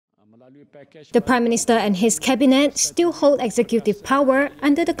The Prime Minister and his cabinet still hold executive power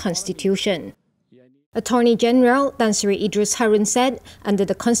under the Constitution. Attorney General Tan Sri Idrus Harun said, under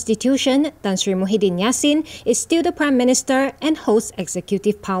the Constitution, Tan Sri Muhyiddin Yassin is still the Prime Minister and holds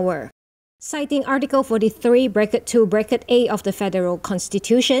executive power. Citing Article 43(2)(a) of the Federal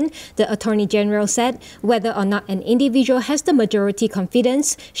Constitution, the Attorney General said whether or not an individual has the majority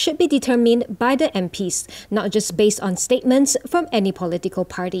confidence should be determined by the MPs, not just based on statements from any political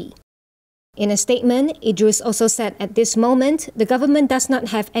party. In a statement, Idrus also said at this moment, the government does not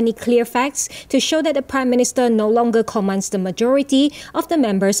have any clear facts to show that the Prime Minister no longer commands the majority of the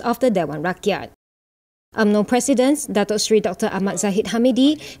members of the Dewan Rakyat. UMNO President Datuk Sri Dr. Ahmad Zahid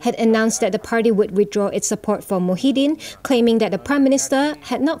Hamidi had announced that the party would withdraw its support for Muhyiddin, claiming that the Prime Minister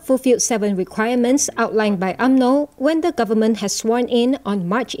had not fulfilled 7 requirements outlined by UMNO when the government has sworn in on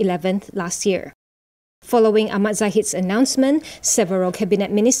March 11th last year. Following Ahmad Zahid's announcement, several cabinet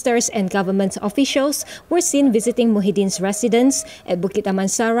ministers and government officials were seen visiting Muhyiddin's residence at Bukit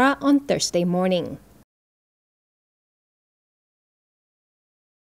Amansara on Thursday morning.